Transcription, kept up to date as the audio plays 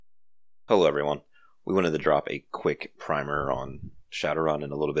Hello everyone. We wanted to drop a quick primer on Shadowrun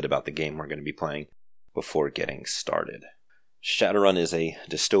and a little bit about the game we're going to be playing before getting started. Shadowrun is a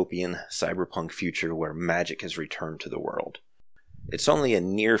dystopian cyberpunk future where magic has returned to the world. It's only a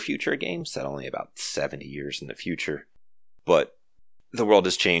near future game, set only about 70 years in the future, but the world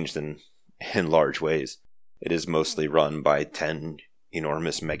has changed in large ways. It is mostly run by 10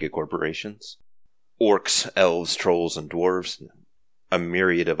 enormous megacorporations. Orcs, elves, trolls, and dwarves. A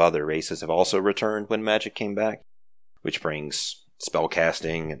myriad of other races have also returned when magic came back, which brings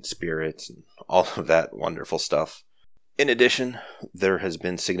spellcasting and spirits and all of that wonderful stuff. In addition, there has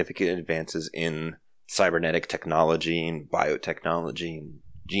been significant advances in cybernetic technology and biotechnology and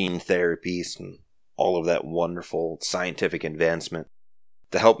gene therapies and all of that wonderful scientific advancement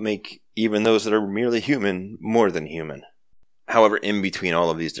to help make even those that are merely human more than human. However, in between all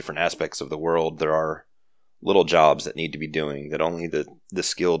of these different aspects of the world, there are little jobs that need to be doing that only the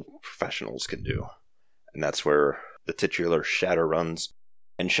skilled professionals can do. And that's where the titular Shadowruns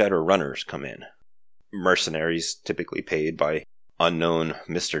and Shadowrunners come in. Mercenaries typically paid by unknown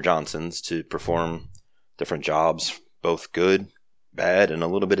Mr. Johnsons to perform different jobs, both good, bad, and a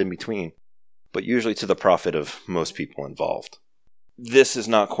little bit in between, but usually to the profit of most people involved. This is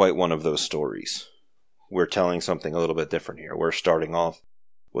not quite one of those stories. We're telling something a little bit different here. We're starting off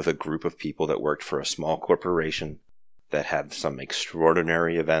with a group of people that worked for a small corporation that had some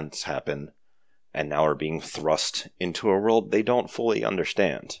extraordinary events happen and now are being thrust into a world they don't fully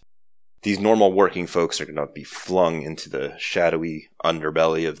understand. These normal working folks are going to be flung into the shadowy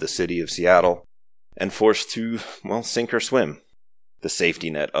underbelly of the city of Seattle and forced to, sink or swim. The safety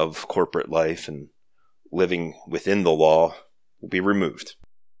net of corporate life and living within the law will be removed,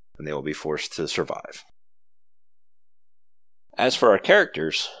 and they will be forced to survive. As for our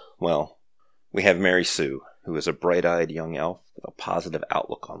characters, we have Mary Sue, who is a bright-eyed young elf with a positive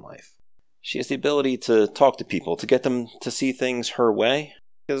outlook on life. She has the ability to talk to people, to get them to see things her way,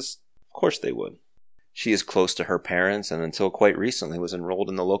 because of course they would. She is close to her parents, and until quite recently was enrolled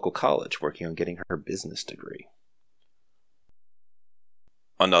in the local college, working on getting her business degree.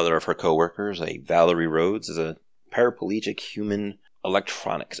 Another of her co-workers, a Valerie Rhodes, is a paraplegic human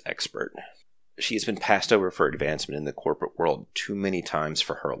electronics expert. She has been passed over for advancement in the corporate world too many times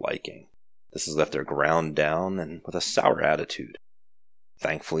for her liking. This has left her ground down and with a sour attitude.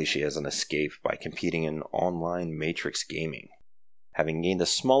 Thankfully, she has an escape by competing in online Matrix gaming, having gained a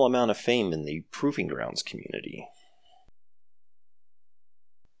small amount of fame in the Proving Grounds community.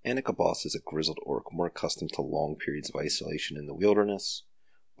 Annika Boss is a grizzled orc more accustomed to long periods of isolation in the wilderness,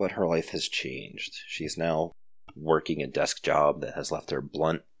 but her life has changed. She is now working a desk job that has left her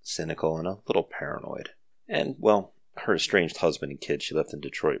blunt, cynical, and a little paranoid. And, her estranged husband and kid she left in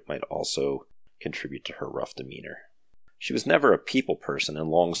Detroit might also contribute to her rough demeanor. She was never a people person and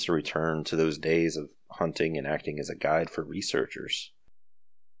longs to return to those days of hunting and acting as a guide for researchers.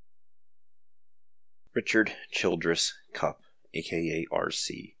 Richard Childress Cupp, aka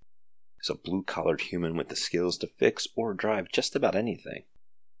RC, is a blue-collared human with the skills to fix or drive just about anything.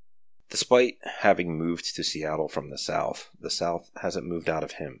 Despite having moved to Seattle from the South hasn't moved out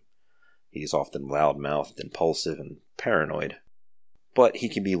of him. He is often loud-mouthed, impulsive, and paranoid, but he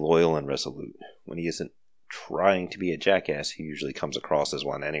can be loyal and resolute. When he isn't trying to be a jackass, he usually comes across as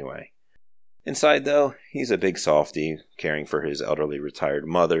one anyway. Inside, though, he's a big softy, caring for his elderly retired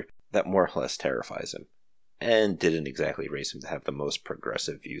mother that more or less terrifies him, and didn't exactly raise him to have the most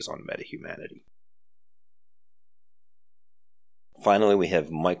progressive views on metahumanity. Finally, we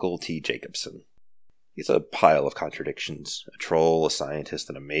have Michael T. Jacobson. He's a pile of contradictions, a troll, a scientist,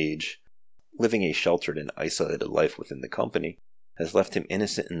 and a mage. Living a sheltered and isolated life within the company has left him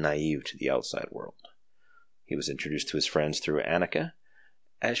innocent and naive to the outside world. He was introduced to his friends through Annika,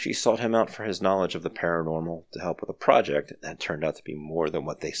 as she sought him out for his knowledge of the paranormal to help with a project that turned out to be more than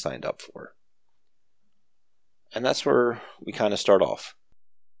what they signed up for. And that's where we kind of start off.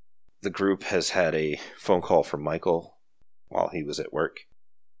 The group has had a phone call from Michael while he was at work,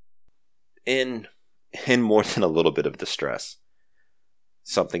 in more than a little bit of distress.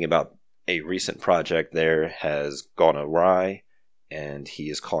 Something about a recent project there has gone awry, and he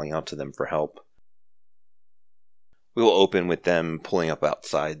is calling out to them for help. We will open with them pulling up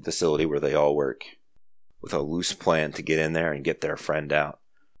outside the facility where they all work, with a loose plan to get in there and get their friend out.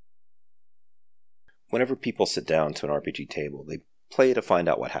 Whenever people sit down to an RPG table, they play to find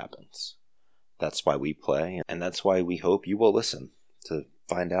out what happens. That's why we play, and that's why we hope you will listen to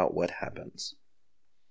find out what happens.